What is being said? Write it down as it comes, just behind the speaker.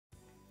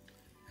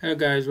Hey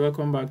guys,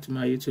 welcome back to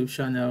my YouTube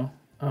channel.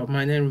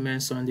 My name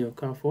remains Sunday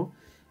Okafo.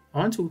 I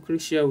want to quickly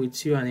share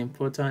with you an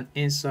important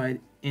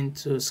insight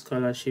into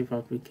scholarship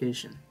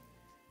application.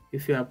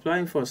 If you're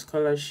applying for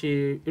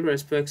scholarship,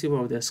 irrespective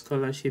of the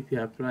scholarship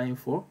you're applying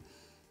for,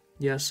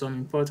 there are some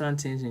important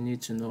things you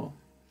need to know.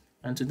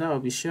 And today I'll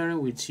be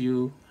sharing with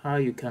you how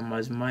you can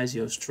maximize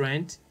your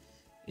strength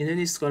in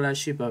any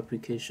scholarship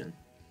application.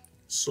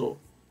 So,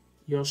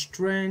 your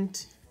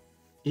strength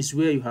is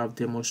where you have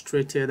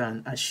demonstrated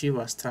and achieved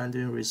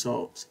outstanding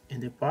results in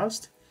the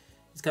past.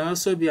 It can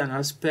also be an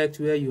aspect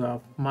where you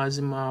have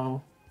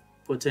maximal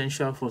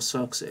potential for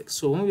success.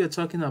 So when we are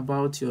talking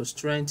about your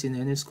strength in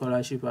any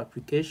scholarship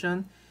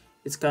application,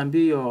 it can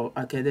be your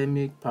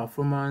academic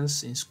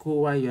performance in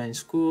school while you're in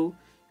school,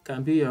 it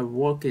can be your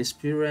work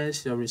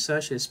experience, your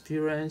research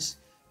experience.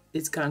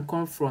 It can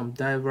come from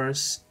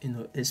diverse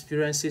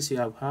experiences you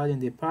have had in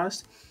the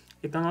past.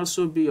 It can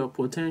also be your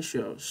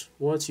potentials,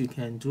 what you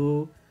can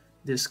do,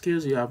 the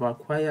skills you have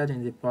acquired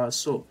in the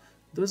past. So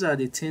those are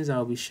the things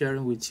I'll be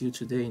sharing with you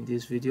today in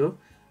this video,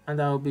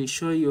 and I'll be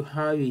showing you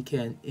how you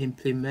can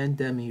implement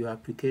them in your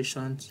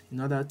applications in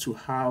order to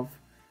have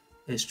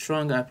a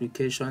strong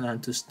application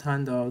and to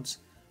stand out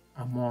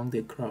among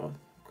the crowd.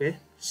 Okay,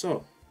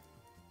 so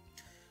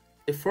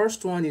the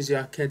first one is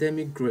your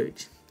academic grade.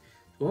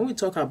 So when we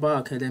talk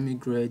about academic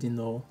grade,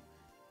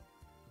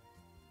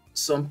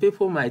 some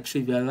people might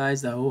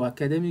trivialize that, oh,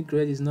 academic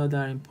grade is not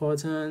that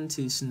important.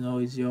 It's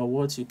it's your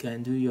what you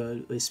can do, your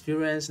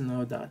experience and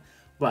all that.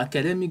 But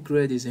academic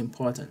grade is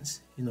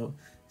important.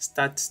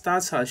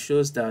 Stats has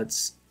shows that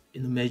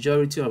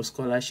majority of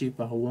scholarship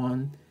are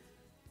won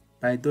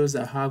by those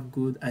that have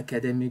good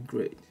academic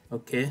grade.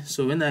 Okay,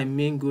 so when I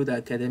mean good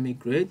academic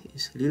grade,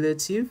 it's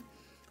relative.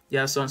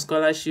 There are some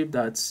scholarship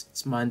that's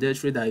it's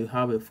mandatory that you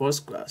have a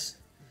first class.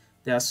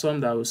 There are some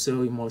that will say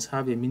you must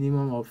have a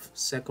minimum of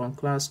second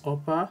class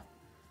upper.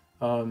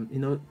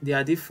 There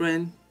are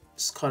different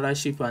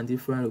scholarship and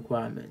different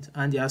requirements,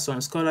 and there are some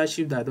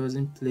scholarship that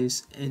doesn't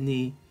place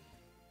any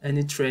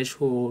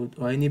threshold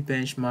or any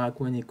benchmark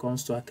when it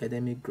comes to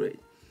academic grade.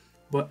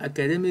 But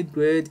academic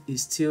grade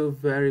is still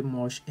very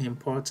much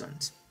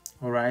important.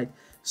 All right.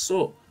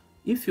 So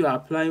if you are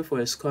applying for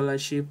a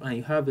scholarship and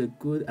you have a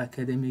good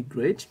academic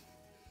grade,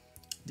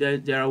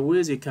 there are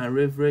ways you can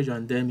leverage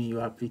on them in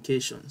your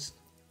applications.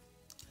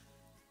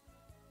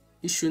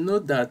 You should know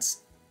that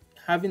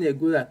having a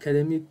good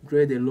academic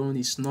grade alone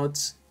is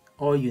not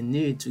all you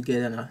need to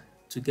get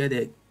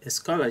a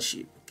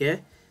scholarship.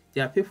 Okay,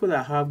 there are people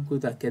that have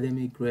good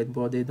academic grade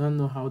but they don't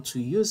know how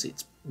to use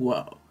it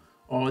well,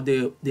 or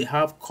they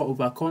have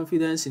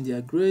overconfidence in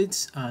their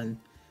grades and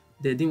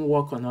they didn't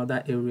work on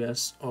other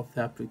areas of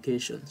the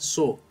application.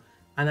 So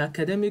an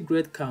academic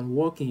grade can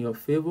work in your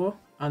favor,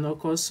 and of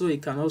course so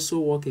it can also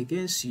work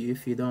against you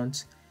if you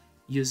don't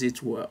use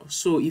it well.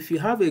 So if you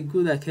have a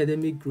good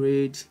academic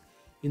grade,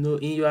 in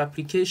your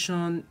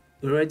application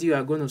already you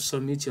are going to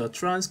submit your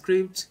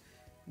transcript.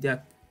 The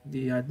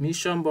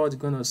admission board is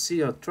going to see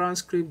your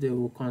transcript. They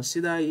will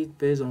consider it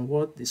based on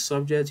what the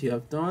subject you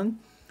have done.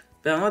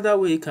 But another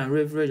way you can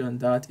leverage on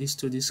that is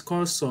to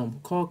discuss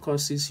some core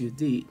courses you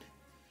did.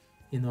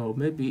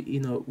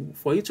 Maybe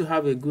for you to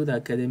have a good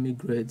academic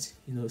grade,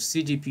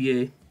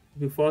 CGPA,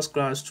 be first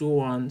class,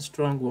 2-1,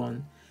 strong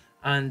one,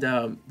 and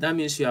that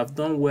means you have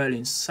done well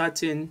in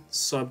certain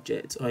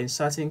subjects or in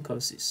certain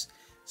courses.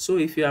 So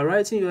if you are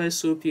writing your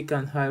SOP, you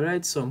can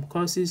highlight some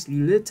courses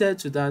related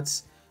to that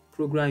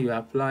program you are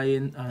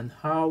applying and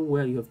how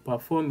well you have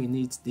performed in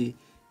it, the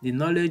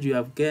knowledge you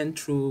have gained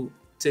through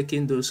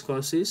taking those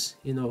courses,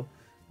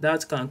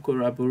 that can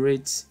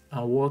corroborate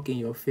and work in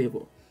your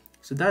favor.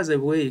 So that's a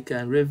way you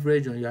can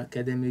leverage on your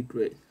academic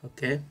grade.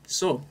 Okay,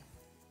 so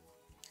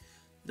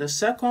the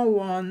second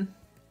one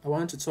I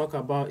want to talk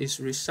about is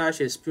research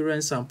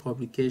experience and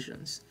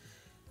publications.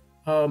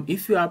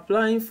 If you are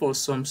applying for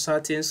some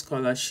certain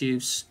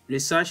scholarships,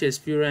 research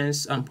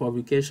experience and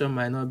publication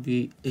might not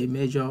be a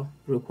major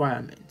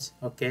requirement,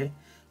 okay?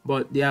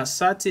 But there are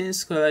certain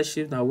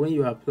scholarships that when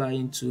you are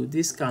applying to,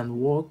 this can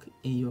work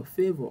in your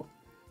favor,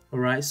 all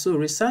right? So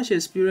research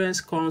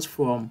experience comes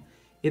from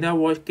either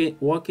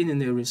working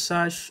in a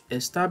research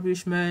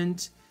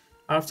establishment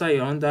after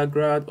your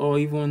undergrad, or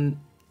even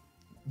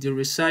the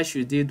research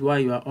you did while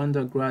you are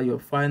undergrad, your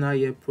final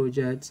year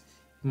project.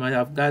 You might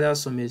have gathered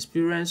some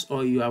experience,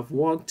 or you have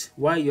worked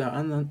while you are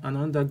an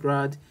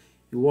undergrad.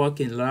 You work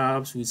in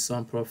labs with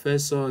some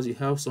professors, you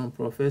help some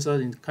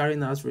professors in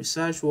carrying out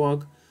research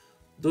work.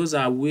 Those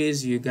are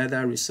ways you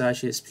gather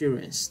research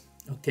experience.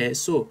 Okay,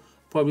 so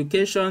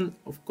publication,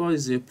 of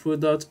course, is a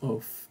product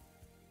of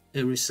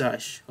a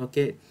research.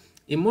 Okay,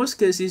 in most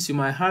cases you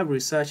might have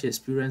research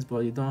experience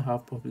but you don't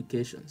have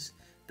publications.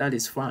 That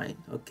is fine.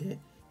 Okay,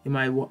 you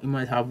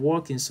might have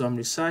worked in some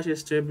research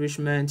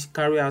establishment,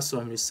 carry out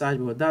some research,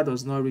 but that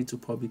does not lead to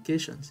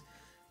publications.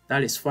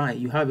 That is fine.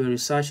 You have a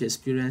research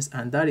experience,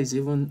 and that is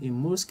even in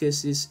most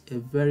cases a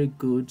very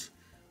good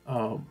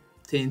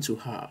thing to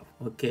have.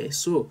 Okay,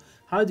 so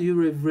how do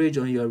you leverage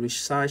on your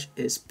research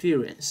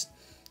experience?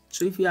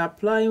 So if you're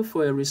applying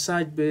for a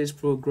research-based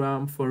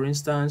program, for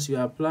instance,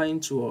 you're applying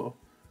to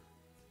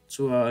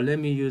let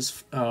me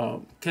use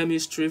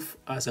chemistry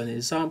as an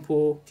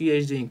example,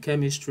 PhD in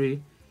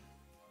chemistry.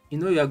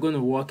 You are going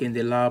to work in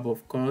the lab,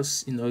 of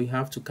course. You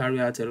have to carry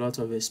out a lot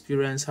of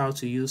experience, how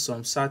to use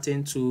some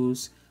certain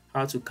tools,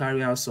 how to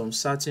carry out some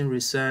certain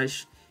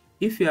research.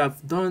 If you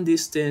have done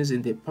these things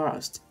in the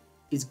past,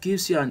 it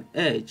gives you an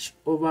edge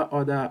over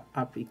other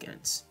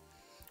applicants.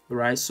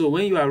 Right? So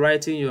when you are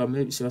writing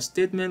your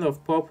statement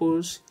of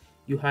purpose,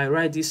 you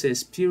highlight these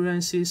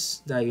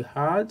experiences that you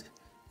had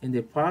in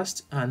the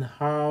past and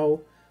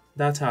how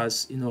that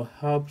has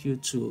helped you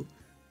to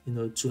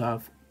to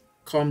have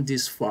come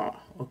this far.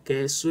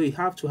 Okay, so you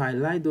have to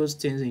highlight those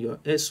things in your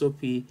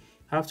SOP. You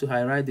have to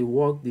highlight the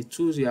work, the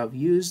tools you have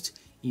used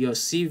in your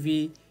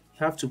CV. You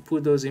have to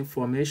put those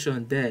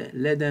information there.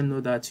 Let them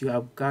know that you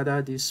have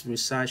gathered this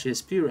research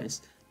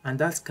experience, and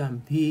that can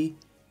be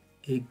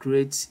a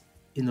great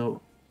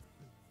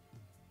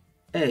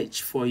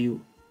edge for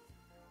you.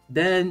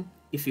 Then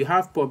if you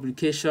have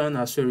publication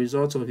as a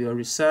result of your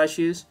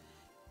researches,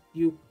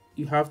 you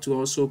have to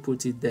also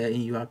put it there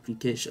in your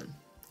application.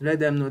 Let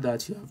them know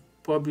that you have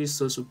published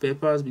social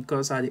papers,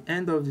 because at the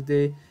end of the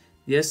day,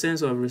 the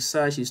essence of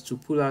research is to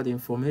pull out the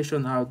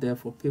information out there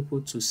for people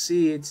to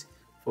see it,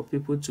 for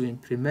people to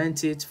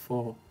implement it,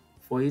 for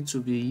it to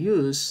be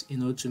used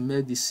to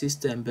make the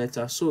system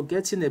better. So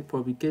getting a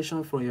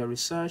publication for your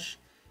research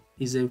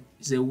is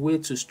a way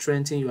to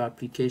strengthen your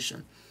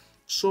application.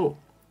 So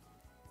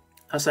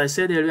as I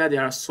said earlier,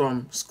 there are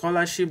some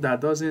scholarship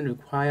that doesn't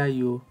require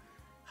you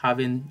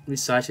having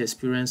research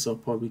experience or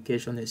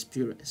publication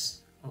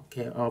experience,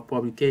 okay, or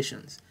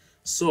publications.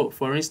 So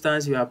for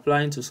instance, you are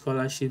applying to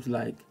scholarships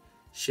like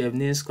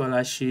Chevening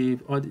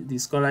scholarship, or the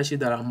scholarship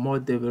that are more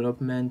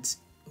development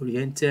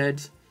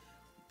oriented.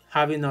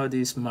 Having all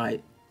this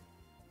might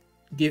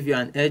give you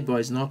an edge, but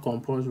it's not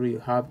compulsory you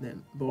have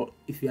them. But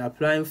if you're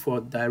applying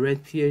for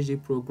direct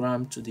PhD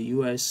program to the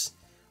US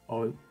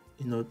or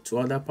to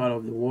other part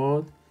of the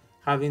world,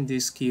 having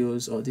these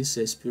skills or this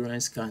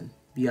experience can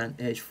be an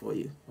edge for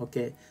you.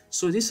 Okay,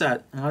 so these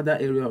are another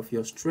area of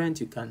your strength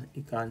you can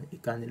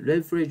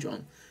leverage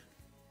on.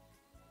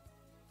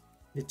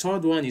 The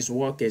third one is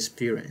work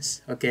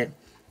experience. Okay,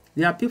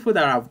 there are people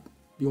that have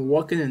been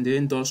working in the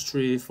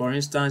industry. For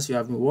instance, you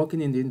have been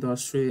working in the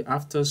industry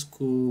after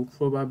school,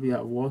 probably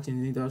have worked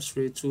in the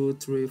industry 2,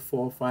 3,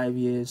 4, 5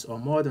 years or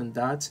more than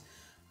that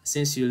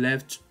since you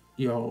left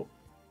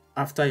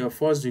after your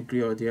first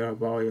degree or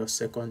thereabout, your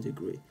second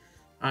degree,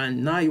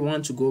 and now you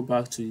want to go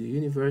back to the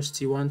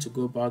university, want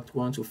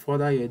to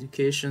further your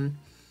education,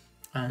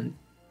 and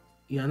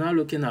you're now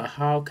looking at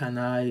how can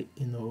I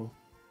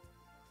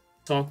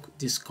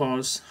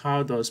discuss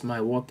how does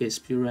my work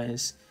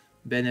experience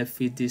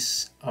benefit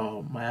this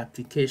my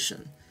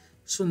application.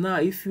 So now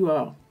if you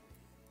are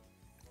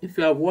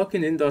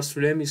working in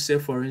industry, let me say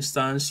for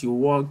instance you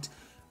worked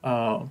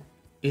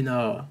in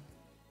an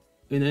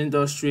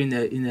industry,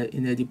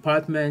 in a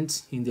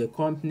department in the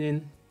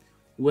company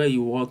where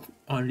you work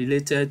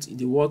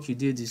the work you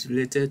did is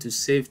related to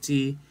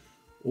safety,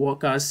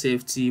 worker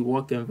safety,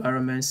 work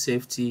environment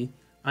safety,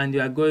 and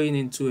you are going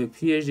into a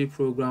PhD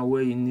program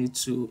where you need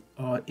to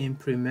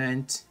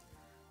implement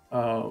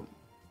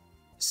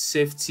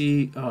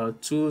safety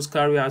tools,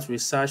 carry out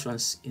research on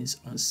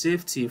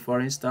safety,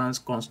 for instance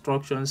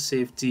construction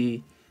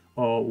safety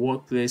or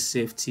workplace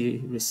safety,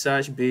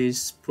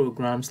 research-based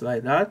programs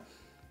like that.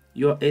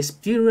 Your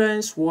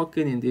experience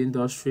working in the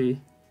industry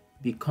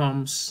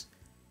becomes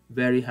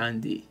very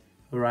handy.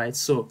 All right,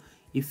 so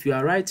if you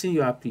are writing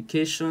your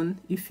application,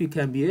 if you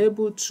can be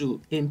able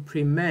to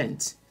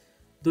implement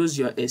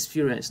your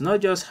experience,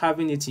 not just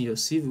having it in your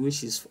CV,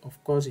 which is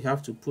of course you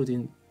have to put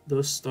in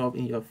those stuff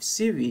in your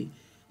CV,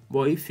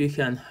 but if you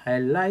can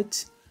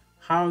highlight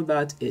how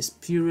that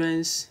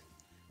experience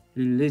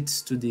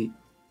relates to the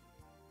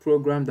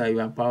program that you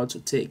are about to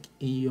take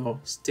in your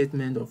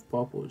statement of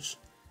purpose,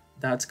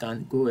 that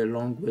can go a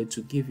long way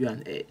to give you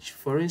an edge.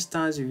 For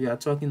instance, if you are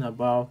talking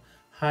about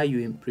how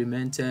you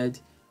implemented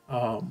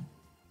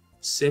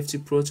safety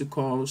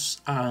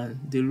protocols and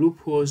the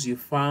loopholes you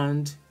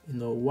found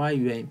while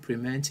you were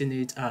implementing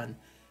it, and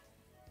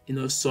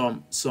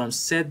some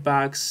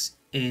setbacks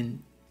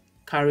in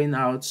carrying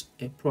out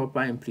a proper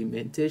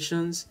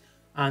implementations,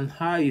 and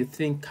how you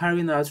think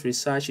carrying out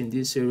research in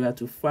this area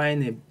to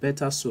find a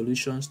better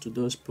solutions to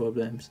those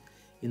problems.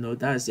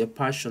 That's the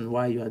passion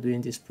why you are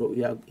doing this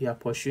you are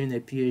pursuing a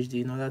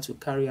PhD, in order to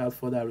carry out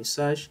further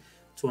research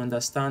to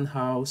understand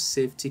how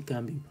safety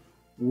can be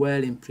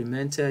well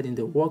implemented in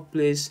the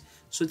workplace.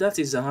 So that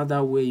is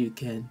another way you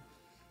can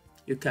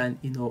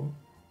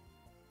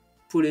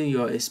put in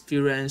your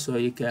experience, or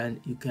you can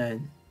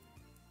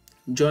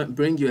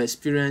bring your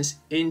experience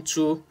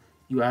into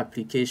your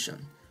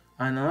application.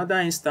 And another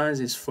instance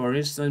is, for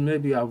instance,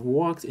 maybe you have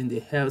worked in the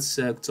health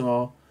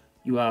sector,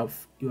 you are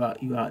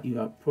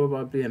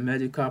probably a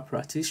medical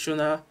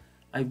practitioner.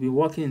 I've been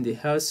working in the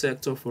health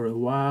sector for a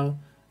while,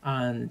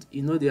 and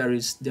there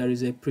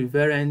is a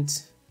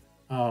prevalent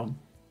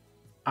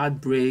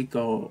outbreak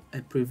or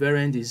a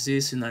prevalent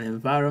disease in an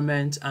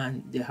environment,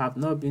 and there have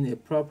not been a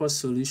proper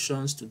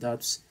solutions to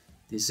that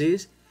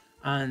disease,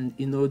 and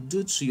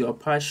due to your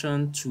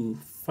passion to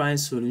find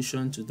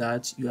solution to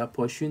that, you are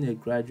pursuing a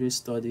graduate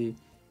study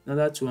in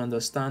order to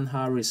understand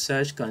how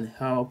research can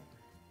help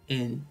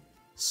in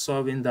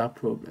solving that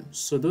problem.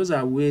 So those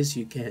are ways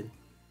you can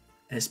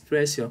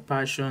express your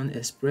passion,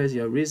 express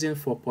your reason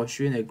for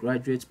pursuing a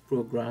graduate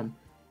program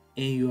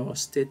in your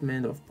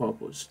statement of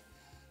purpose.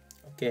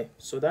 Okay,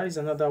 so that is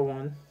another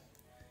one.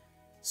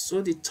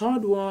 So the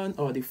third one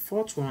or the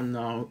fourth one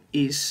now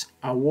is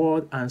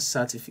award and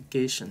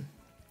certification.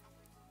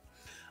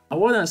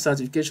 Award and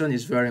certification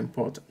is very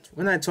important.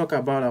 When I talk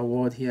about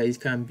award here, it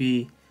can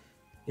be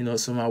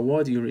some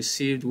award you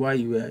received while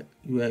you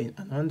were in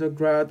an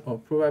undergrad, or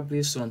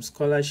probably some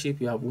scholarship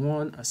you have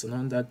won as an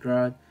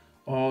undergrad,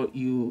 or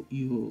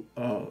you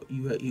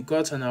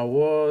got an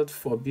award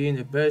for being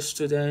a best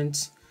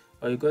student,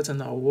 or you got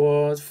an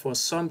award for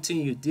something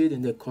you did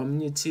in the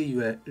community, you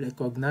were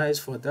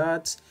recognized for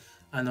that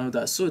and all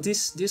that. So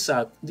these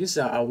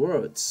are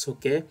awards,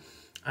 okay?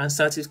 And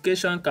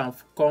certification can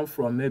come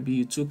from maybe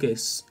you took a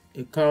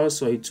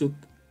course, or you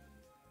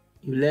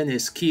learn a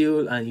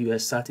skill and you are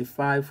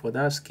certified for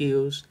that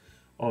skills,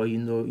 or you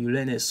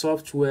learn a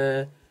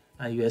software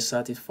and you are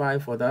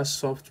certified for that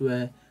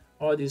software.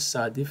 All these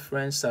are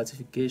different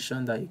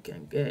certifications that you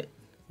can get.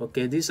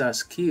 Okay, these are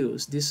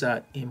skills, these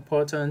are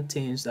important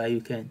things that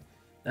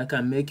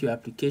can make your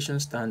application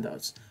stand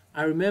out.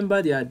 And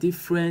remember, there are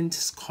different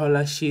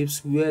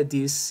scholarships where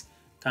this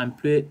can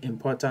play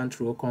important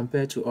role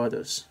compared to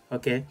others.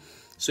 Okay,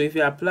 so if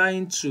you're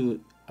applying to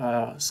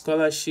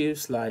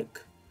scholarships like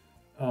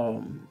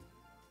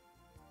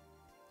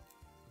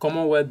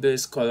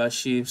Commonwealth-based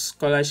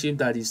scholarship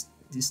that is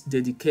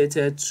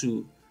dedicated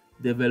to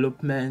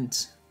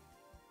development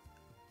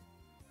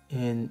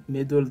in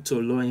middle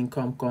to low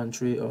income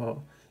country,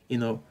 or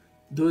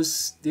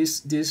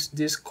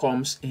this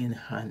comes in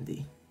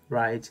handy,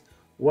 right?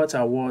 What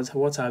awards,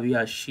 what have you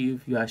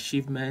achieved, your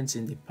achievements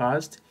in the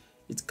past,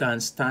 it can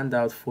stand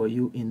out for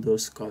you in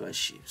those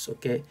scholarships.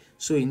 Okay,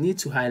 so you need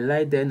to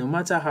highlight them, no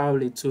matter how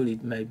little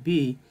it might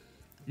be.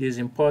 It is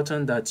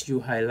important that you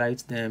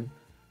highlight them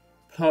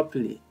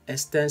properly,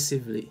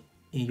 extensively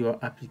in your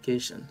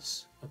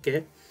applications.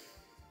 Okay,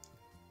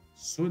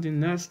 so the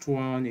next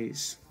one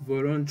is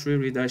voluntary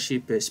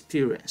leadership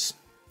experience.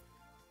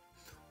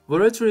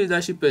 Voluntary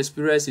leadership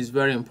experience is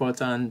very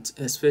important,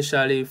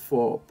 especially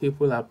for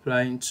people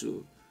applying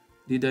to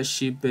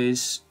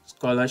leadership-based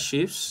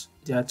scholarships.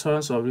 There are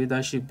tons of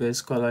leadership-based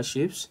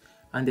scholarships,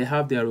 and they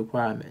have their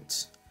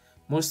requirements.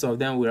 Most of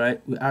them will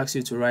ask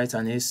you to write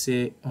an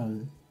essay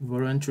on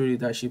voluntary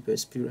leadership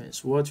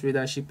experience. What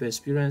leadership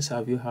experience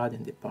have you had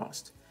in the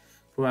past?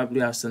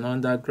 Probably as an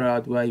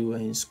undergrad while you were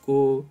in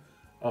school,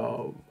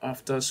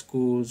 after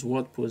schools,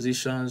 what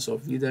positions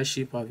of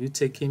leadership have you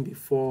taken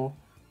before?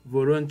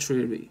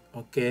 Voluntarily,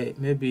 okay,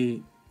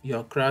 maybe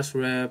you're class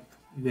rep,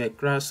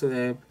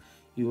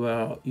 you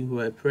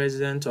were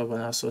president of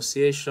an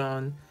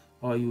association,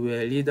 or you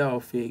were a leader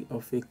of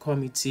a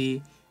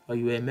committee, or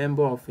you were a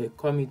member of a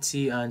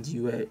committee, and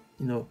you were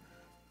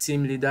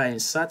team leader in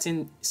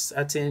certain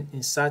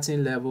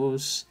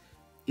levels.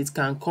 It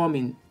can come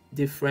in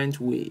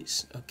different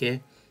ways.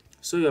 Okay,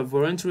 so your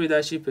voluntary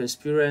leadership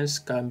experience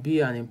can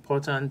be an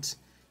important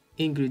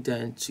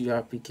ingredient to your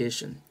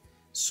application.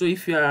 So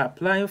if you are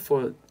applying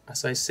for,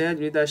 as I said,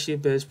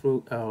 leadership-based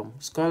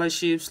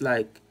scholarships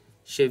like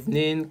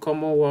Chevening,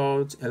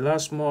 Commonwealth,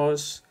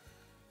 Erasmus,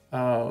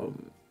 that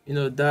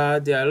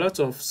there are a lot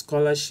of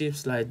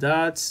scholarships like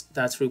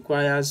that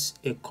requires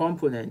a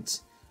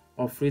component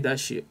of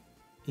leadership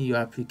in your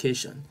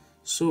application.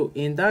 So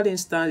in that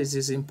instance, it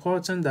is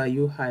important that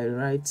you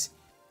highlight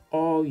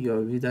all your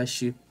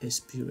leadership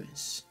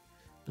experience,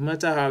 no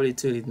matter how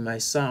little it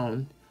might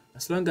sound.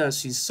 As long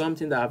as it's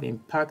something that have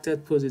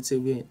impacted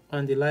positively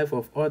on the life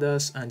of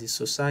others and the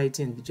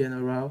society in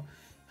general,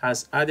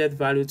 has added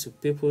value to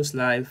people's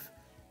life,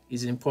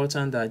 it's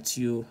important that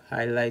you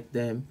highlight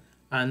them,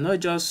 and not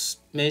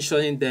just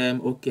mentioning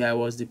them, okay, I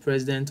was the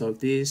president of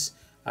this,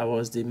 I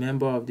was the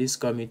member of this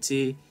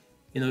committee.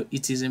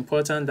 It is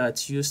important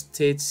that you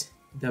state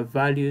the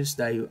values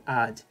that you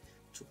add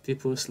to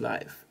people's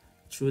life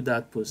through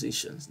that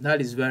position.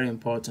 That is very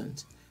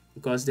important,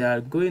 because they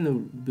are going to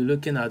be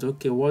looking at,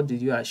 okay, what did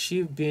you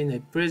achieve being a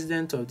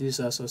president of this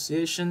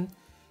association?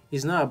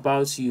 It's not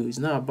about you. It's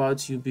not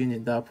about you being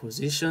in that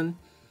position.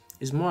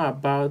 It's more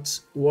about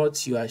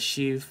what you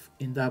achieve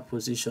in that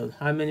position.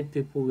 How many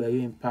people were you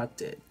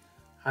impacted?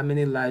 How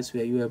many lives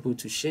were you able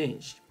to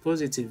change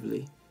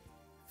positively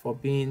for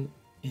being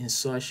in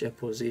such a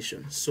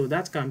position? So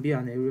that can be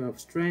an area of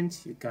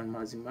strength you can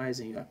maximize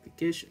in your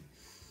application.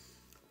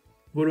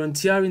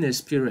 Volunteering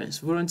experience.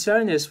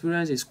 Volunteering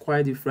experience is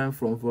quite different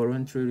from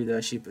voluntary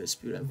leadership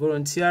experience.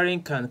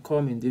 Volunteering can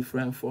come in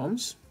different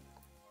forms.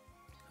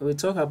 When we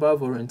talk about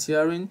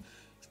volunteering,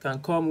 it can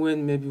come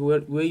when maybe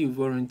where you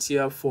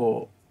volunteer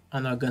for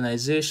an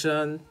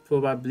organization,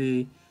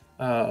 probably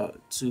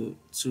to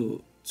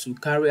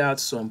carry out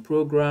some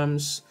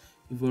programs.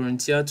 You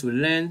volunteer to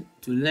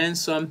learn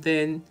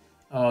something,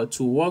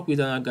 to work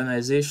with an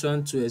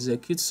organization, to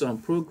execute some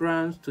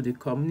programs to the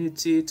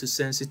community, to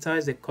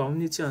sensitize the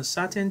community on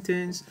certain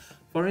things.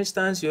 For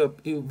instance,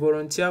 you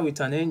volunteer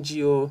with an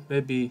NGO,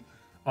 maybe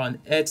on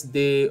Earth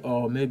Day,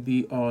 or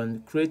maybe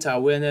on create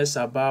awareness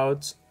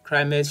about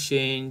climate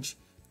change,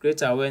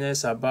 create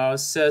awareness about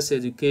sex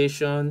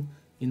education,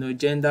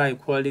 gender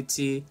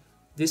equality.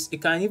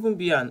 It can even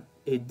be a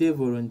day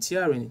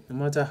volunteering, no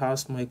matter how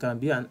small. It can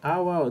be an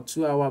hour or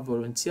 2 hour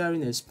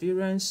volunteering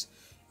experience.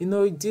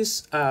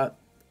 These are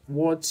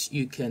what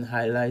you can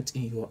highlight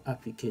in your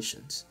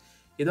applications.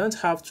 You don't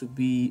have to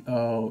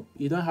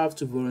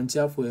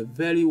volunteer for a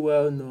very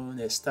well-known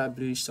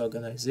established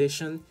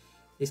organization.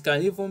 It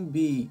can even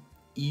be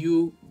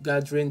you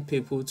gathering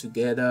people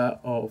together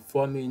or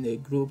forming a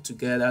group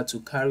together to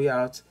carry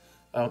out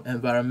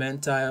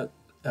environmental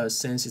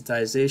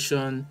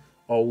sensitization,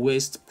 or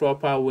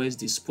proper waste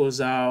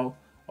disposal,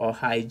 or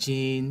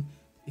hygiene.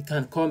 It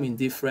can come in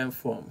different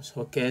forms.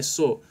 Okay,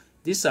 so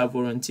these are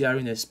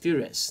volunteering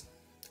experience,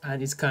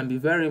 and it can be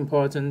very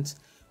important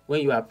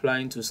when you are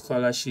applying to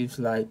scholarships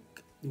like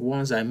the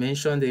ones I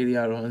mentioned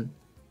earlier on,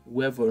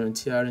 where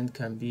volunteering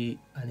can be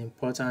an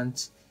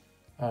important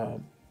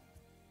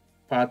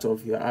part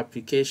of your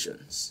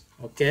applications.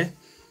 Okay,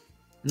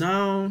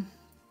 now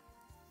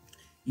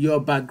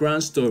your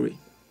background story.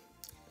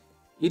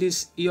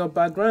 Your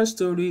background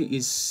story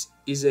is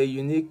a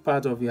unique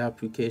part of your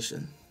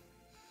application.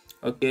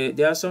 Okay,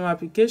 there are some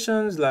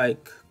applications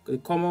like the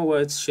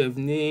Commonwealth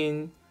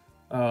Chevening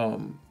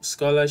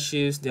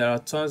scholarships. There are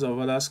tons of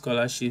other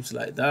scholarships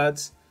like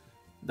that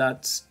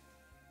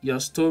your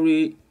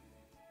story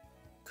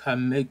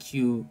can make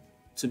you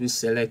to be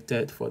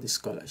selected for the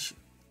scholarship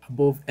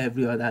above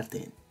every other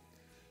thing.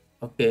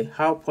 Okay,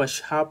 how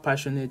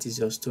passionate is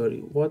your story?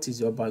 What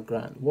is your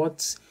background?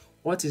 What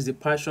is the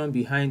passion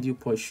behind you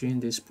pursuing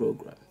this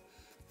program?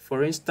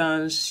 For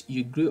instance,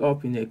 you grew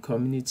up in a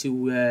community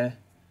where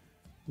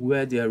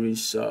there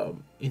is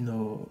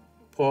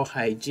poor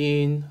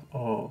hygiene,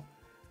 or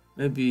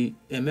maybe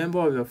a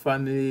member of your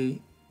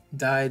family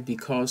died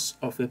because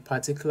of a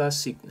particular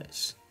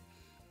sickness,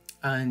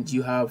 and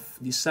you have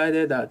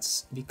decided that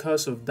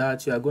because of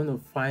that you are going to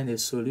find a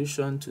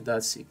solution to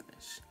that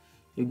sickness.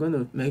 You're going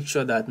to make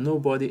sure that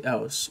nobody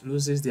else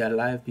loses their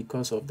life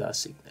because of that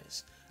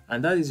sickness,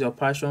 and that is your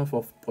passion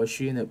for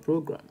pursuing a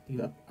program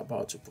you are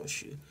about to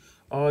pursue.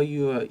 Or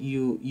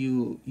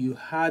you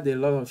had a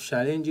lot of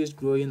challenges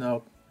growing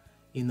up,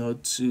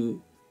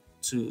 to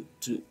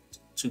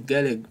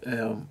get you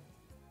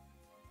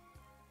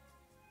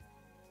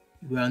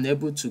were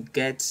unable to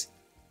get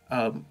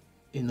go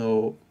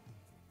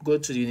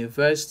to the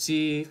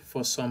university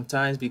for some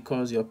times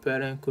because your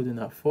parent couldn't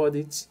afford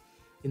it.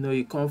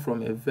 You come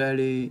from a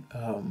very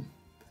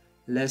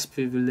less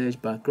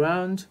privileged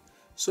background.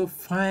 So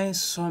find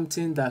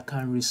something that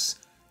can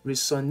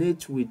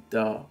resonate with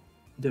the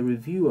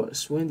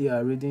reviewers when they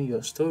are reading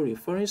your story.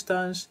 For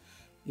instance,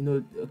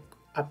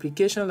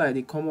 application like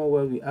the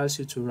Commonwealth will ask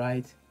you to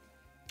write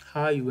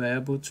how you were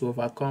able to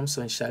overcome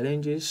some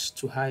challenges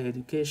to higher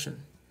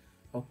education.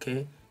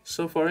 Okay,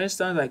 so for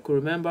instance, I could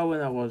remember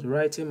when I was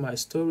writing my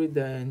story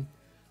then,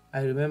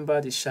 I remember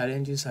the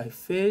challenges I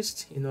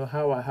faced,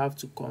 how I have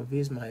to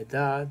convince my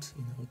dad,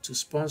 to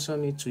sponsor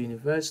me to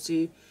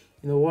university,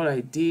 what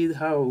I did,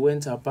 how I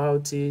went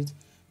about it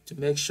to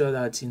make sure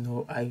that,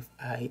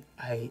 I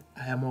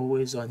am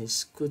always on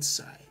his good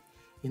side.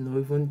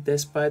 Even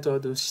despite all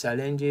those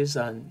challenges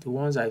and the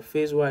ones I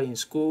faced while in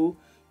school,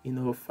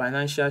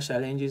 financial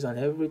challenges and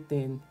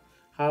everything,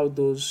 how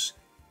those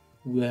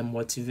were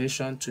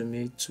motivation to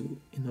me to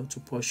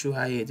pursue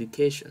higher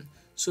education.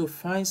 So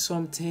find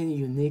something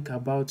unique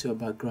about your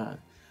background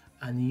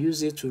and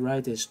use it to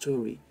write a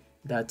story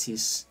that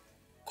is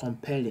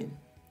compelling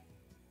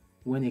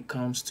when it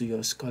comes to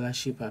your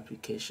scholarship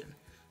application.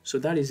 So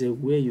that is a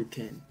way you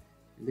can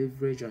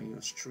leverage on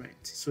your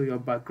strength. So your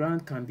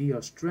background can be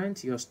your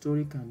strength, your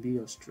story can be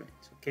your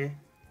strength. Okay,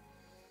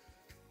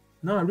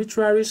 now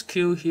literary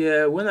skill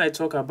here, when I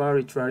talk about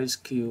literary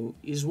skill,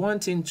 is one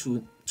thing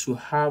to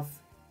have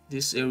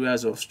these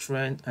areas of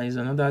strength, and is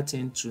another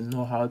thing to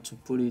know how to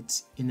put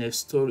it in a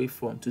story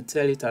form, to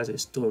tell it as a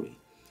story,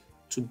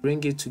 to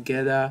bring it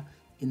together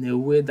in a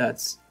way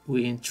that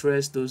will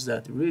interest those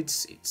that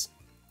reads it.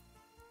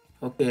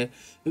 Okay,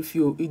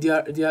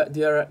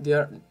 there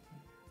are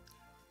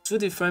two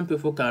different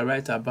people can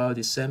write about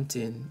the same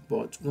thing,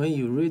 but when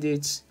you read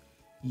it,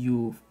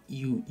 you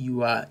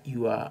are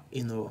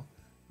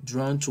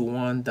drawn to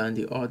one than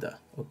the other.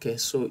 Okay,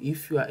 so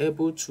if you are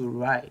able to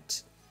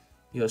write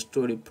your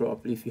story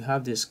properly, if you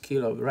have the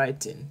skill of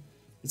writing,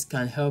 it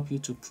can help you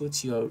to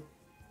put your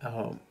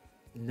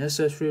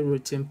necessary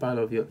written part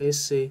of your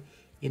essay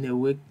in a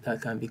way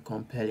that can be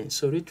compelling.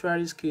 So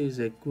literary skill is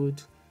a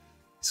good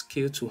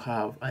skill to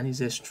have, and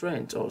is a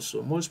strength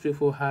also. Most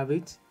people have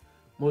it,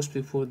 most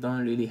people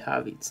don't really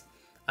have it.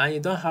 And you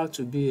don't have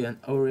to be an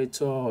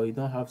orator, or you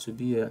don't have to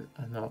be an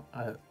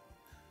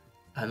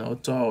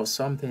author or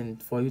something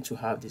for you to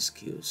have the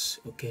skills.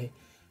 Okay,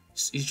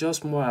 It's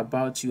just more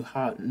about you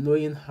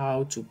knowing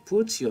how to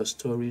put your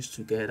stories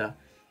together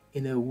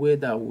in a way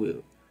that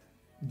will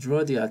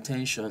draw the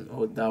attention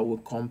or that will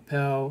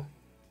compel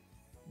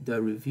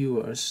the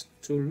reviewers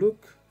to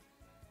look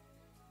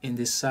in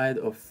the side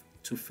of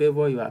to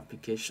favor your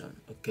application.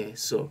 Okay,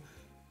 so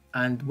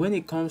and when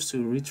it comes to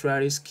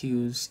literary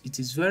skills, it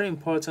is very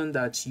important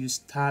that you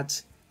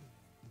start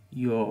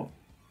your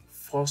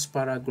first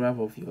paragraph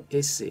of your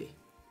essay,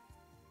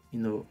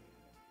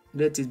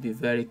 let it be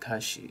very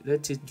catchy,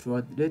 let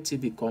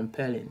it be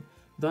compelling.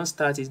 Don't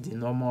start it the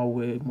normal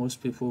way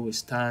most people will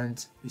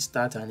start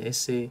an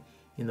essay,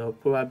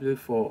 probably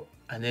for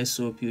an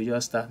SOP. You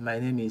just start, my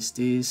name is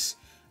this,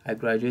 I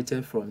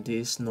graduated from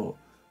this. No,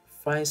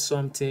 find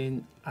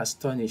something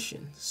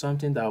astonishing,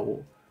 something that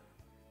will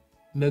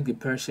make the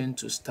person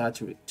to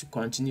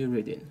continue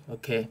reading.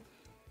 Okay,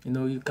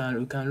 you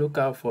can look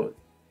out for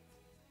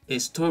a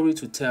story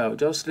to tell.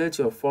 Just let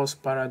your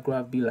first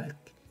paragraph be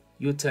like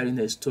you telling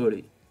a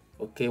story.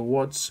 Okay,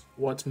 what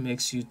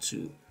makes you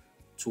to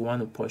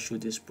want to pursue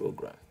this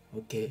program?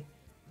 Okay,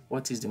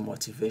 what is the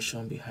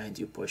motivation behind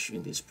you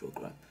pursuing this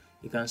program?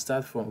 You can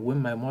start from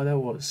when I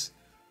was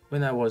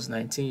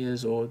 19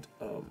 years old.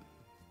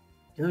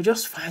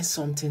 Just find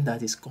something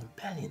that is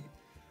compelling.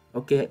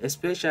 Okay,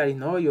 especially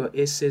in all your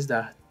essays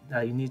that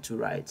you need to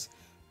write,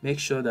 make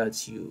sure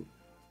that you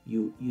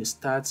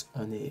start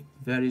on a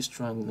very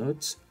strong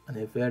note, on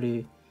a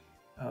very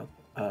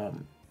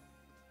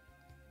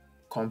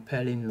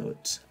compelling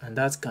note, and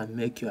that can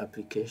make your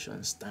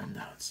application stand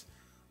out.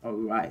 All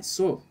right,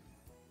 so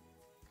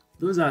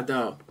those are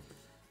the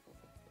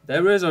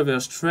areas of your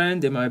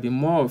strength. There might be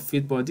more of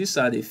it, but these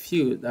are the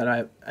few that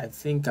I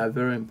think are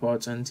very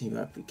important in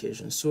your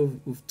application. So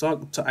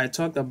I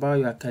talked about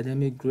your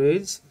academic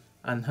grades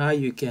and how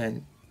you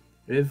can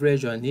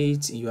leverage on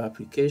it in your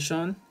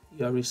application,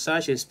 your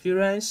research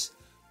experience,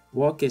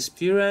 work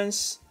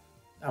experience,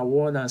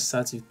 award and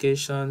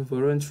certification,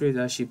 voluntary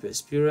leadership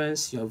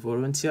experience, your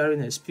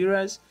volunteering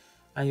experience,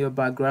 and your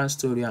background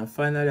story. And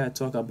finally, I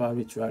talk about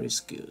literary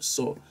skills.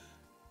 So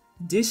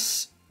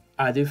these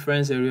are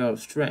different areas of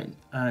strength,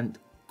 and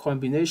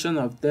combination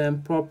of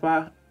them,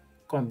 proper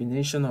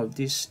combination of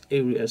these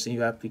areas in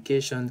your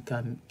application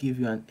can give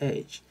you an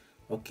edge.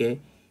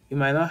 Okay, you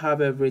might not have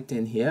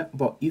everything here,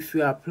 but if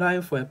you are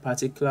applying for a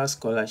particular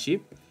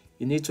scholarship,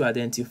 you need to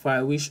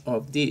identify which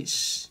of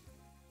these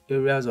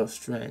areas of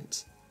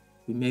strength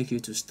will make you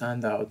to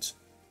stand out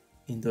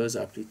in those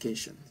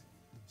applications.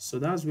 So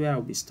that's where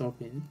I'll be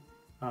stopping,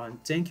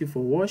 and thank you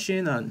for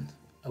watching, and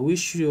I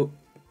wish you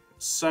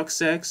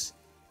success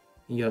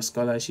in your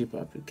scholarship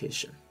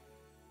application.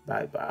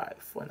 Bye bye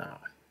for now.